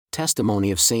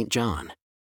Testimony of St. John.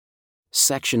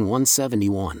 Section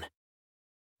 171.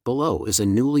 Below is a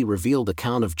newly revealed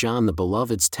account of John the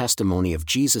Beloved's testimony of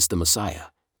Jesus the Messiah,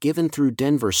 given through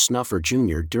Denver Snuffer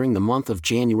Jr. during the month of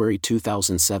January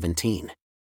 2017.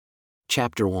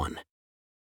 Chapter 1.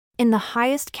 In the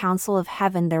highest council of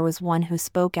heaven there was one who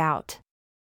spoke out.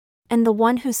 And the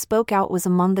one who spoke out was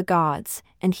among the gods,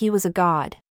 and he was a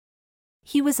god.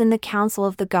 He was in the council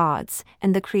of the gods,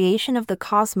 and the creation of the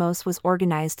cosmos was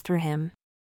organized through him.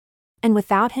 And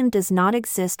without him does not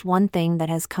exist one thing that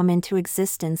has come into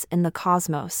existence in the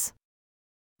cosmos.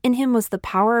 In him was the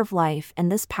power of life,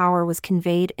 and this power was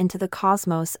conveyed into the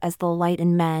cosmos as the light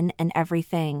in men and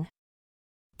everything.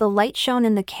 The light shone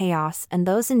in the chaos, and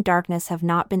those in darkness have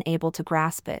not been able to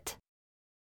grasp it.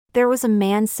 There was a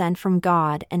man sent from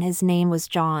God, and his name was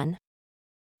John.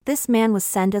 This man was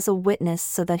sent as a witness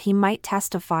so that he might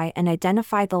testify and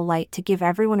identify the light to give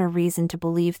everyone a reason to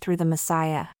believe through the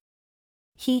Messiah.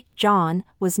 He, John,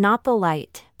 was not the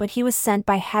light, but he was sent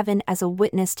by heaven as a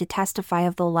witness to testify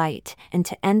of the light, and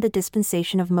to end the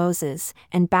dispensation of Moses,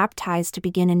 and baptize to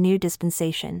begin a new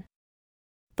dispensation.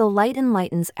 The light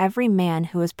enlightens every man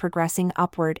who is progressing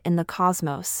upward in the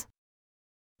cosmos.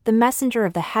 The messenger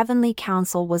of the heavenly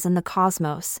council was in the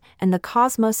cosmos, and the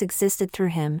cosmos existed through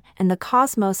him, and the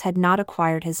cosmos had not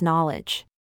acquired his knowledge.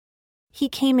 He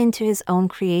came into his own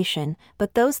creation,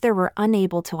 but those there were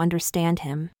unable to understand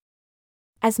him.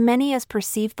 As many as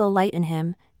perceived the light in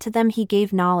him, to them he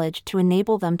gave knowledge to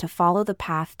enable them to follow the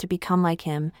path to become like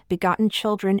him, begotten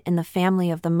children in the family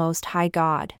of the Most High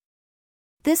God.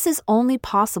 This is only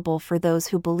possible for those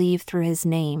who believe through his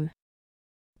name.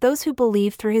 Those who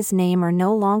believe through his name are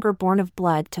no longer born of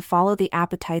blood to follow the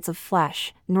appetites of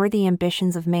flesh, nor the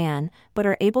ambitions of man, but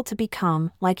are able to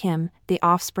become, like him, the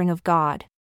offspring of God.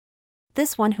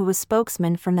 This one who was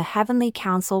spokesman from the heavenly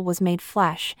council was made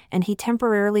flesh, and he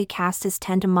temporarily cast his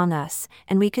tent among us,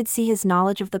 and we could see his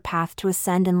knowledge of the path to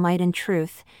ascend in light and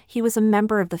truth. He was a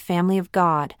member of the family of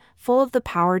God, full of the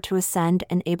power to ascend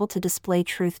and able to display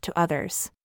truth to others.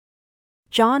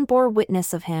 John bore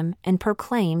witness of him, and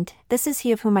proclaimed, "This is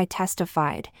he of whom I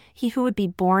testified, he who would be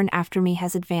born after me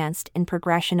has advanced in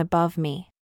progression above me.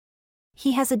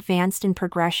 He has advanced in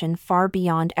progression far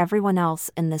beyond everyone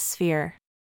else in this sphere.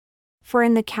 For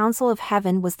in the council of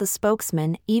heaven was the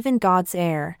spokesman, even God's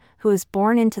heir, who is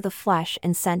born into the flesh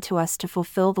and sent to us to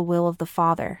fulfill the will of the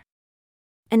Father.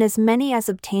 And as many as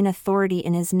obtain authority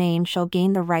in his name shall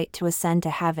gain the right to ascend to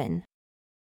heaven."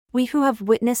 We who have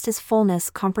witnessed his fullness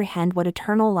comprehend what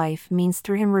eternal life means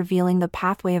through him revealing the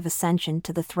pathway of ascension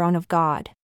to the throne of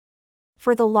God.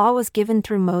 For the law was given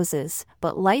through Moses,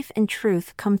 but life and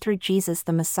truth come through Jesus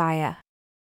the Messiah.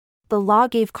 The law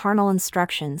gave carnal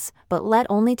instructions, but led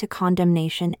only to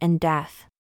condemnation and death.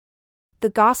 The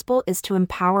gospel is to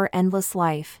empower endless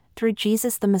life, through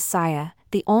Jesus the Messiah,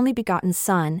 the only begotten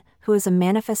Son, who is a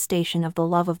manifestation of the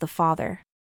love of the Father.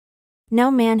 No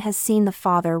man has seen the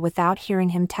Father without hearing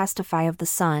him testify of the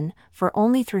Son, for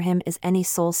only through him is any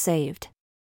soul saved.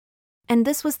 And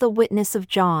this was the witness of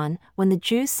John, when the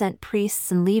Jews sent priests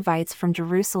and Levites from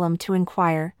Jerusalem to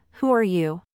inquire, "Who are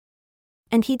you?"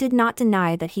 And he did not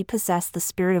deny that he possessed the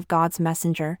Spirit of God's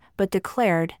messenger, but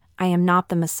declared, "I am not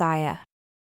the Messiah."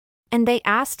 And they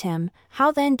asked him,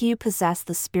 "How then do you possess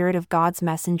the Spirit of God's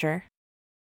messenger?"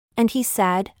 And he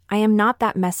said, "I am not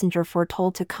that messenger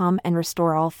foretold to come and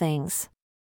restore all things."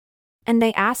 And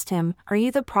they asked him, "Are you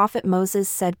the prophet Moses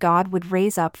said God would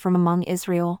raise up from among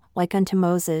Israel, like unto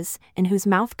Moses, in whose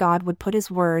mouth God would put his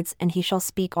words, and he shall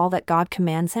speak all that God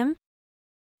commands him?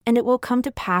 And it will come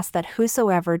to pass that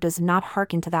whosoever does not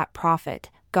hearken to that prophet,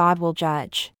 God will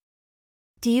judge.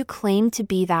 Do you claim to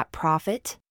be that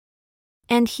prophet?"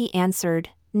 And he answered,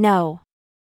 "No."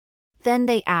 Then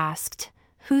they asked,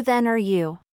 "Who then are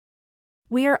you?"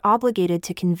 We are obligated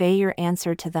to convey your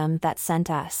answer to them that sent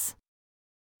us.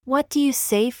 What do you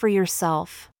say for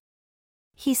yourself?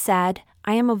 He said,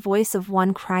 "I am a voice of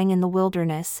one crying in the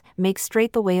wilderness, make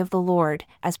straight the way of the Lord,"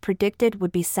 as predicted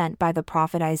would be sent by the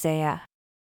prophet Isaiah.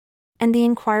 And the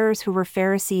inquirers who were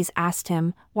Pharisees asked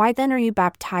him, "Why then are you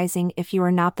baptizing if you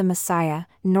are not the Messiah,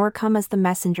 nor come as the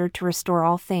messenger to restore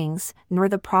all things, nor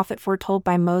the prophet foretold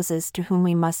by Moses to whom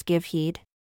we must give heed?"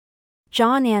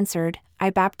 John answered, "I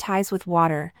baptize with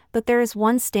water, but there is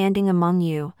one standing among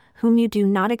you, whom you do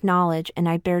not acknowledge, and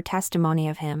I bear testimony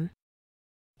of him.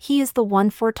 He is the one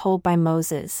foretold by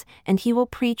Moses, and he will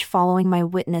preach following my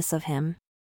witness of him.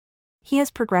 He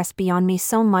has progressed beyond me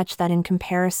so much that in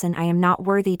comparison I am not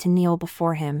worthy to kneel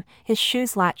before him, his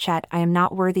shoes latchet I am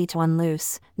not worthy to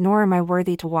unloose, nor am I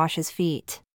worthy to wash his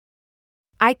feet.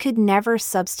 I could never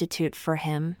substitute for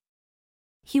him.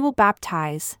 He will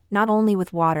baptize, not only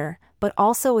with water, but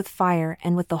also with fire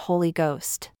and with the Holy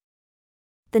Ghost."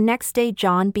 The next day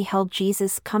John beheld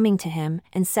Jesus coming to him,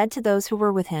 and said to those who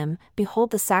were with him,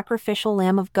 "Behold the sacrificial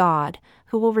Lamb of God,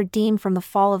 who will redeem from the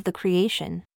fall of the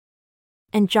creation."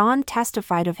 And John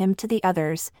testified of him to the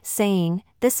others, saying,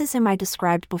 "This is him I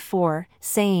described before,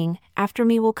 saying, After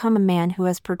me will come a man who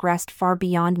has progressed far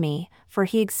beyond me, for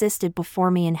he existed before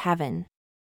me in heaven.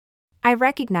 I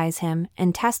recognize him,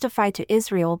 and testify to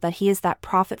Israel that he is that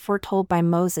prophet foretold by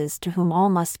Moses to whom all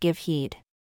must give heed.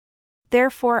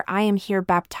 Therefore I am here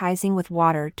baptizing with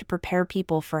water to prepare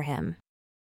people for him."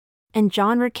 And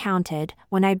John recounted,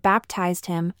 "When I baptized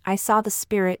him, I saw the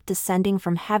Spirit descending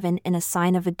from heaven in a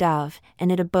sign of a dove,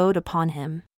 and it abode upon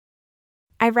him.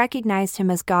 I recognized him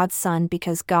as God's Son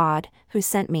because God, who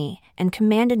sent me, and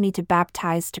commanded me to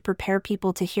baptize to prepare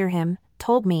people to hear him,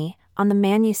 told me, 'On the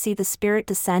man you see the Spirit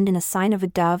descend in a sign of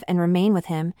a dove and remain with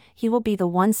him, he will be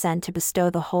the one sent to bestow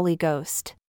the Holy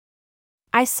Ghost.'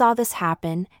 I saw this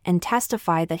happen, and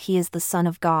testify that he is the Son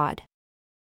of God."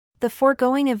 The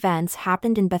foregoing events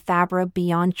happened in Bethabara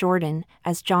beyond Jordan,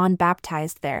 as John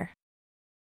baptized there.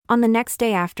 On the next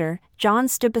day after, John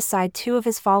stood beside two of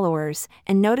his followers,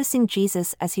 and noticing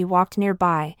Jesus as he walked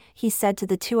nearby, he said to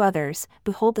the two others,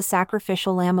 "Behold the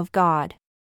sacrificial Lamb of God."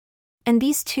 And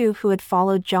these two who had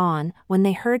followed John, when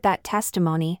they heard that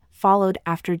testimony, followed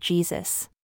after Jesus.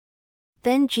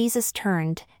 Then Jesus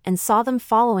turned, and saw them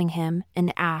following him,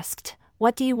 and asked,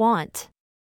 "What do you want?"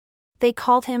 They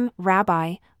called him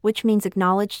Rabbi, which means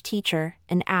acknowledged teacher,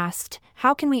 and asked,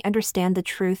 "How can we understand the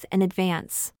truth and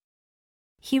advance?"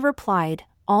 He replied,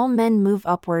 "All men move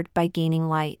upward by gaining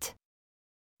light.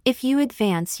 If you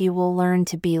advance, you will learn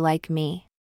to be like me."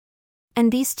 And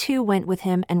these two went with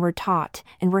him and were taught,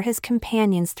 and were his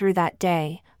companions through that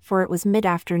day, for it was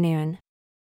mid-afternoon.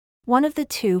 One of the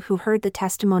two who heard the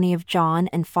testimony of John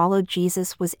and followed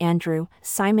Jesus was Andrew,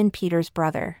 Simon Peter's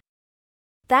brother.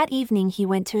 That evening he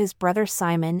went to his brother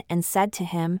Simon and said to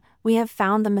him, "We have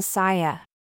found the Messiah."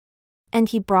 And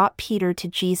he brought Peter to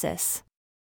Jesus.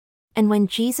 And when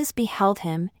Jesus beheld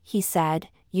him, he said,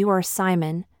 "You are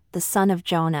Simon, the son of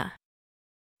Jonah.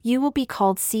 You will be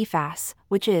called Cephas,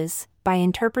 which is, by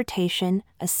interpretation,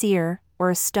 a seer,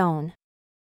 or a stone."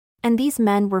 And these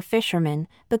men were fishermen,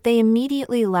 but they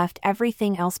immediately left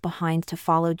everything else behind to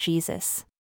follow Jesus.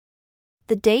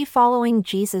 The day following,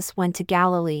 Jesus went to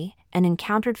Galilee, and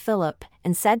encountered Philip,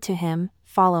 and said to him,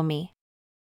 "Follow me."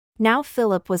 Now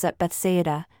Philip was at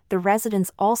Bethsaida, the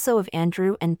residence also of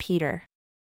Andrew and Peter.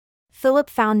 Philip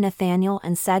found Nathanael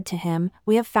and said to him,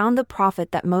 "We have found the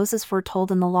prophet that Moses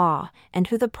foretold in the law, and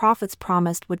who the prophets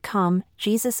promised would come,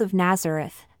 Jesus of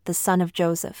Nazareth, the son of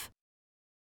Joseph."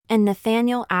 And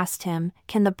Nathanael asked him,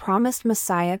 "Can the promised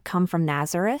Messiah come from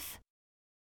Nazareth?"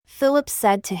 Philip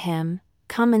said to him,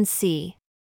 "Come and see."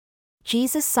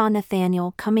 Jesus saw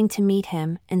Nathanael coming to meet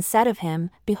him, and said of him,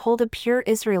 "Behold a pure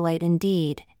Israelite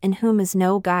indeed, in whom is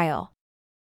no guile."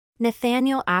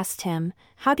 Nathanael asked him,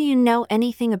 "How do you know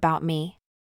anything about me?"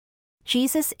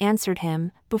 Jesus answered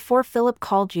him, "Before Philip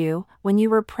called you, when you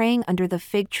were praying under the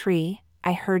fig tree,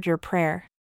 I heard your prayer."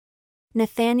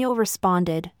 Nathanael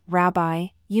responded, "Rabbi,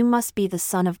 you must be the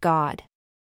Son of God.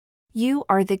 You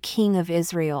are the King of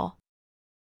Israel."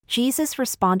 Jesus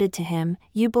responded to him,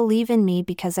 "You believe in me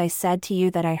because I said to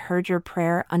you that I heard your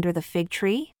prayer under the fig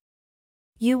tree?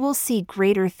 You will see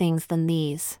greater things than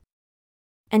these."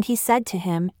 And he said to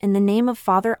him, "In the name of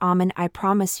Father Amen I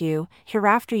promise you,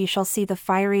 hereafter you shall see the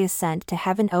fiery ascent to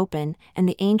heaven open, and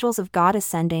the angels of God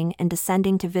ascending and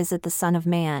descending to visit the Son of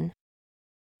Man."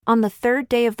 On the third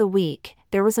day of the week,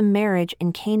 there was a marriage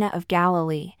in Cana of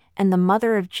Galilee, and the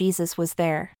mother of Jesus was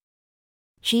there.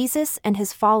 Jesus and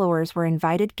his followers were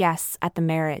invited guests at the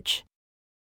marriage.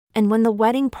 And when the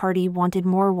wedding party wanted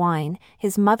more wine,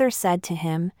 his mother said to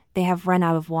him, "They have run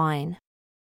out of wine."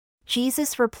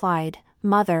 Jesus replied,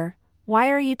 "Mother, why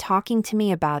are you talking to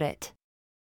me about it?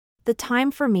 The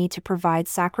time for me to provide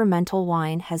sacramental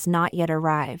wine has not yet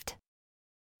arrived."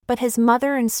 But his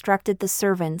mother instructed the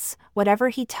servants, "Whatever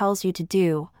he tells you to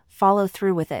do, follow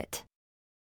through with it."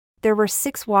 There were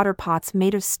 6 water pots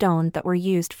made of stone that were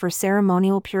used for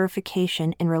ceremonial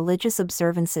purification in religious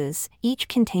observances, each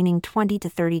containing 20 to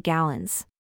 30 gallons.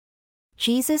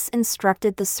 Jesus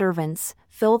instructed the servants,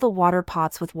 "Fill the water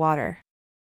pots with water."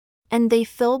 And they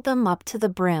filled them up to the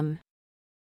brim.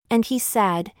 And he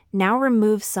said, "Now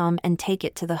remove some and take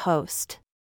it to the host."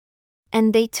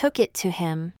 And they took it to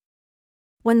him.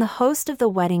 When the host of the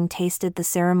wedding tasted the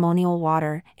ceremonial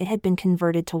water, it had been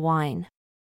converted to wine.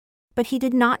 But he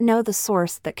did not know the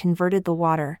source that converted the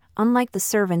water, unlike the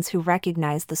servants who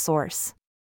recognized the source.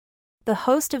 The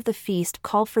host of the feast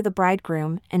called for the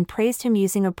bridegroom and praised him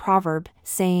using a proverb,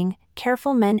 saying,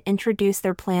 "Careful men introduce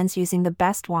their plans using the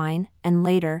best wine, and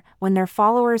later, when their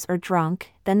followers are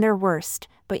drunk, then their worst,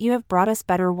 but you have brought us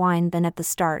better wine than at the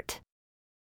start."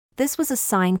 This was a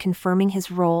sign confirming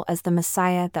his role as the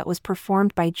Messiah that was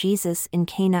performed by Jesus in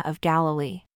Cana of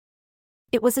Galilee.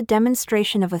 It was a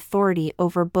demonstration of authority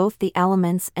over both the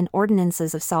elements and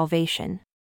ordinances of salvation.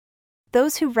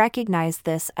 Those who recognized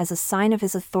this as a sign of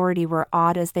his authority were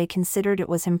awed as they considered it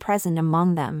was him present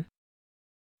among them.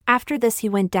 After this he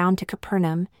went down to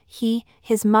Capernaum, he,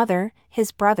 his mother,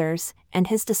 his brothers, and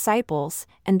his disciples,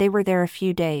 and they were there a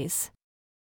few days.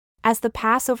 As the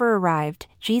Passover arrived,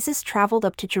 Jesus traveled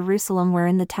up to Jerusalem, where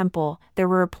in the temple there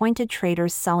were appointed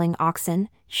traders selling oxen,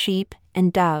 sheep,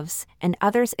 and doves, and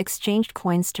others exchanged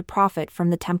coins to profit from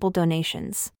the temple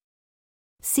donations.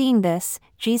 Seeing this,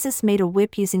 Jesus made a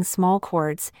whip using small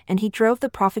cords, and he drove the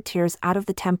profiteers out of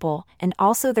the temple, and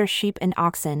also their sheep and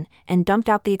oxen, and dumped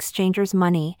out the exchangers'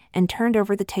 money, and turned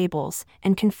over the tables,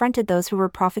 and confronted those who were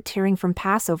profiteering from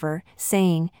Passover,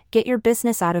 saying, "Get your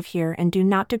business out of here and do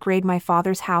not degrade my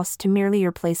Father's house to merely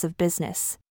your place of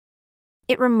business."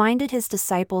 It reminded his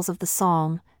disciples of the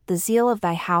psalm, "The zeal of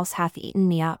thy house hath eaten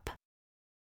me up."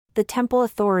 The temple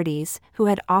authorities, who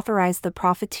had authorized the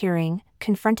profiteering,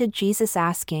 confronted Jesus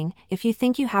asking, "If you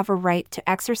think you have a right to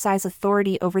exercise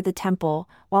authority over the temple,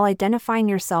 while identifying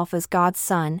yourself as God's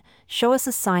son, show us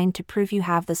a sign to prove you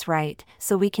have this right,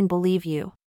 so we can believe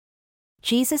you."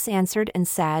 Jesus answered and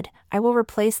said, "I will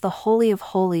replace the Holy of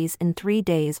Holies in 3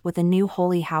 days with a new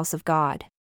holy house of God."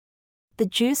 The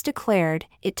Jews declared,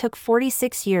 "It took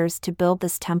 46 years to build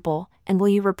this temple, and will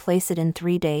you replace it in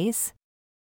 3 days?"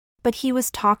 But he was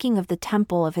talking of the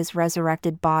temple of his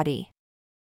resurrected body.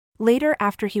 Later,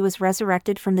 after he was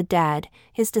resurrected from the dead,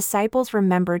 his disciples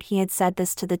remembered he had said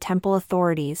this to the temple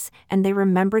authorities, and they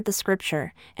remembered the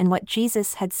scripture, and what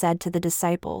Jesus had said to the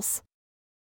disciples.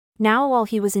 Now while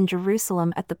he was in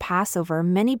Jerusalem at the Passover,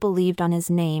 many believed on his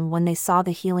name when they saw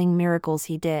the healing miracles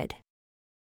he did.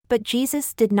 But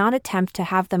Jesus did not attempt to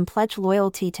have them pledge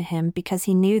loyalty to him because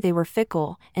he knew they were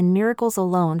fickle, and miracles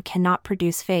alone cannot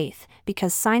produce faith,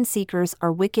 because sign-seekers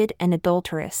are wicked and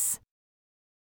adulterous.